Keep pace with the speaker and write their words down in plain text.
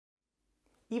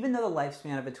Even though the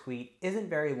lifespan of a tweet isn't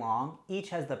very long, each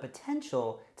has the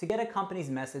potential to get a company's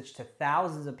message to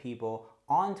thousands of people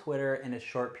on Twitter in a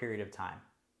short period of time.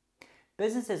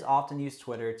 Businesses often use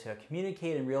Twitter to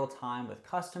communicate in real time with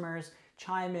customers,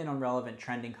 chime in on relevant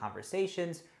trending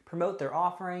conversations, promote their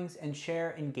offerings, and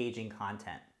share engaging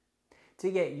content. To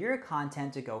get your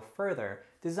content to go further,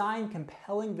 design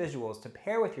compelling visuals to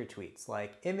pair with your tweets,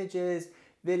 like images,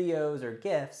 videos, or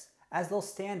GIFs, as they'll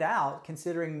stand out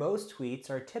considering most tweets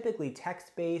are typically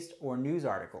text-based or news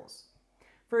articles.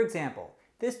 For example,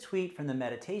 this tweet from the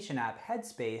meditation app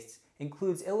Headspace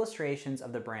includes illustrations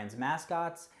of the brand's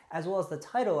mascots, as well as the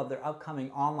title of their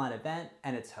upcoming online event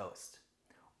and its host.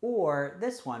 Or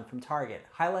this one from Target,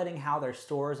 highlighting how their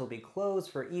stores will be closed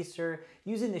for Easter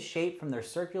using the shape from their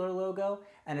circular logo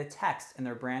and a text in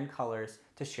their brand colors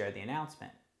to share the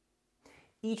announcement.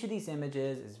 Each of these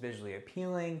images is visually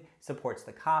appealing, supports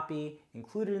the copy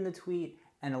included in the tweet,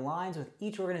 and aligns with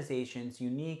each organization's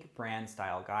unique brand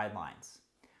style guidelines.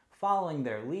 Following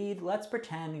their lead, let's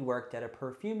pretend we worked at a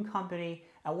perfume company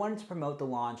and wanted to promote the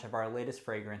launch of our latest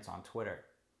fragrance on Twitter.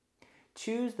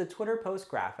 Choose the Twitter post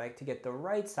graphic to get the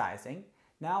right sizing.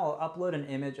 Now I'll upload an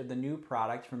image of the new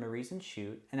product from a recent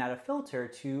shoot and add a filter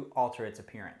to alter its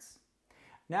appearance.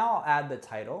 Now I'll add the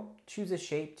title, choose a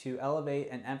shape to elevate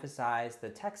and emphasize the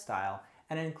text style,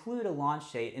 and include a launch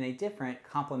date in a different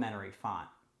complementary font.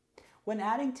 When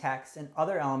adding text and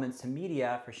other elements to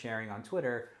media for sharing on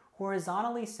Twitter,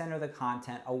 horizontally center the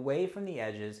content away from the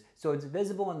edges so it's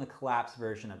visible in the collapsed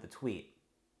version of the tweet.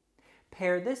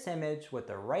 Pair this image with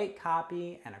the right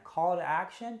copy and a call to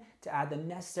action to add the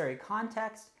necessary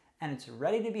context, and it's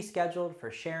ready to be scheduled for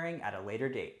sharing at a later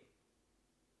date.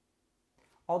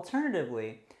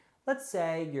 Alternatively, let's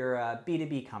say you're a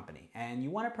B2B company and you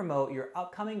want to promote your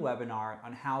upcoming webinar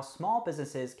on how small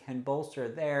businesses can bolster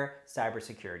their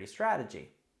cybersecurity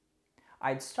strategy.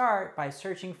 I'd start by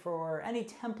searching for any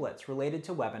templates related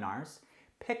to webinars,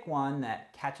 pick one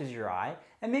that catches your eye,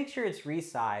 and make sure it's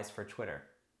resized for Twitter.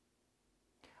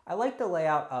 I like the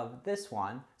layout of this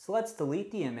one, so let's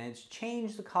delete the image,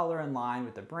 change the color in line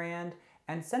with the brand,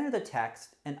 and center the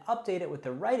text and update it with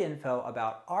the right info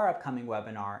about our upcoming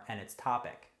webinar and its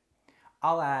topic.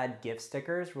 I'll add GIF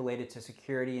stickers related to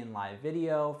security and live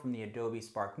video from the Adobe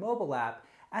Spark mobile app,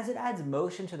 as it adds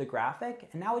motion to the graphic,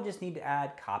 and now we just need to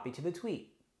add copy to the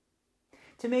tweet.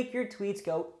 To make your tweets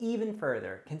go even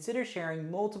further, consider sharing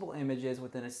multiple images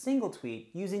within a single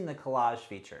tweet using the collage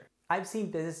feature. I've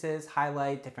seen businesses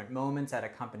highlight different moments at a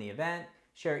company event,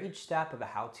 share each step of a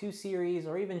how-to series,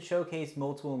 or even showcase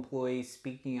multiple employees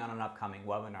speaking on an upcoming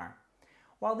webinar.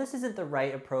 While this isn't the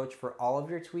right approach for all of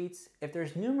your tweets, if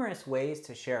there's numerous ways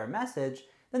to share a message,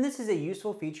 then this is a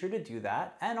useful feature to do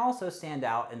that and also stand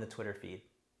out in the Twitter feed.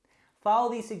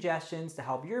 Follow these suggestions to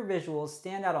help your visuals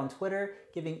stand out on Twitter,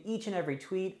 giving each and every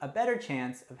tweet a better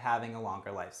chance of having a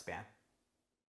longer lifespan.